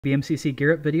BMCC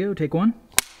Gear Up video, take one.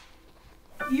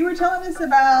 You were telling us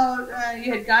about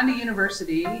you had gone to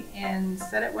university and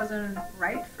said it wasn't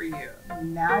right for you.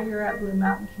 Now you're at Blue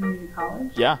Mountain Community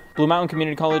College? Yeah, Blue Mountain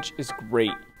Community College is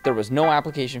great. There was no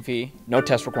application fee, no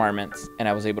test requirements, and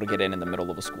I was able to get in the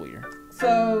middle of a school year.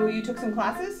 So you took some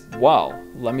classes? Well,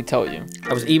 let me tell you,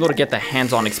 I was able to get the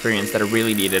hands-on experience that I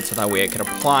really needed so that way I could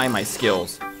apply my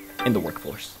skills in the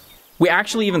workforce. We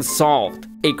actually even solved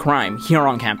a crime here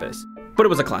on campus, but it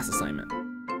was a class assignment.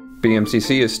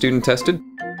 BMCC is student tested,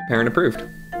 parent approved.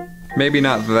 Maybe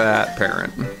not that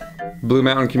parent. Blue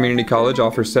Mountain Community College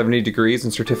offers 70 degrees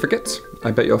and certificates.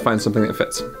 I bet you'll find something that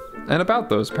fits. And about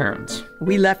those parents.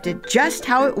 We left it just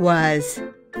how it was.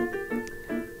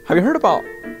 Have you heard about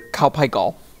cow pie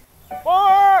golf?